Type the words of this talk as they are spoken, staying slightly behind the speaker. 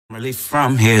Really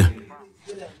from here.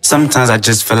 Sometimes I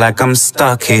just feel like I'm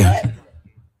stuck here.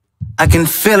 I can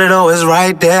feel it always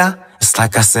right there. It's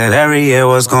like I said every year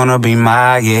was gonna be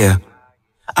my year.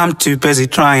 I'm too busy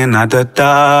trying not to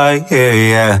die here,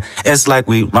 yeah. It's like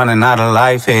we running out of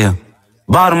life here.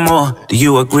 Baltimore, do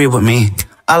you agree with me?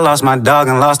 I lost my dog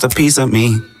and lost a piece of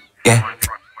me, yeah.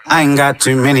 I ain't got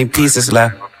too many pieces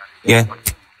left, yeah.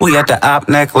 We at the op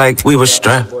neck like we was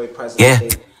strapped, yeah.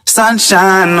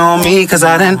 Sunshine on me, cause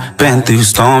I done been through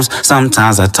storms.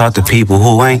 Sometimes I talk to people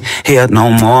who ain't here no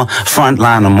more.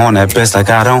 Frontline, I'm on that bitch like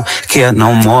I don't care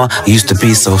no more. Used to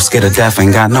be so scared of death,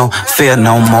 ain't got no fear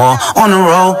no more. On the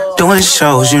road, doing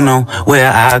shows, you know where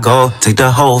I go. Take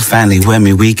the whole family with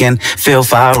me, we can fill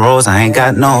 5 rows. I ain't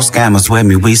got no scammers with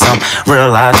me, we some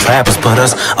real life trappers. Put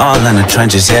us all in the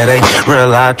trenches, yeah, they real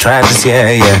life trappers,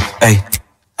 yeah, yeah, ayy.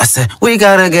 I said, we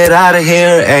gotta get out of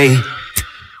here, ayy.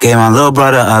 Gave my little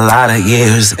brother a lot of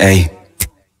years, ayy.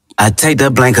 I take the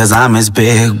blame cause I'm his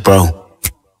big bro.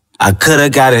 I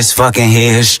could've got his fucking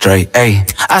head straight, ayy.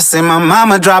 I seen my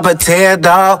mama drop a tear,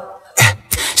 dawg.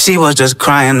 She was just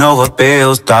crying over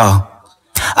bills, dawg.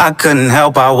 I couldn't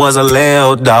help, I was a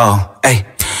lil dawg, ayy.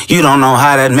 You don't know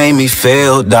how that made me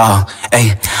feel, dawg,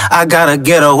 ayy. I gotta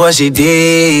get her what she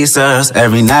deserves.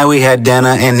 Every night we had dinner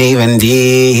and even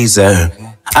dessert.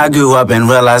 I grew up and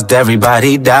realized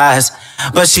everybody dies,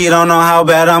 but she don't know how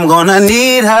bad I'm gonna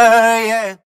need her, yeah.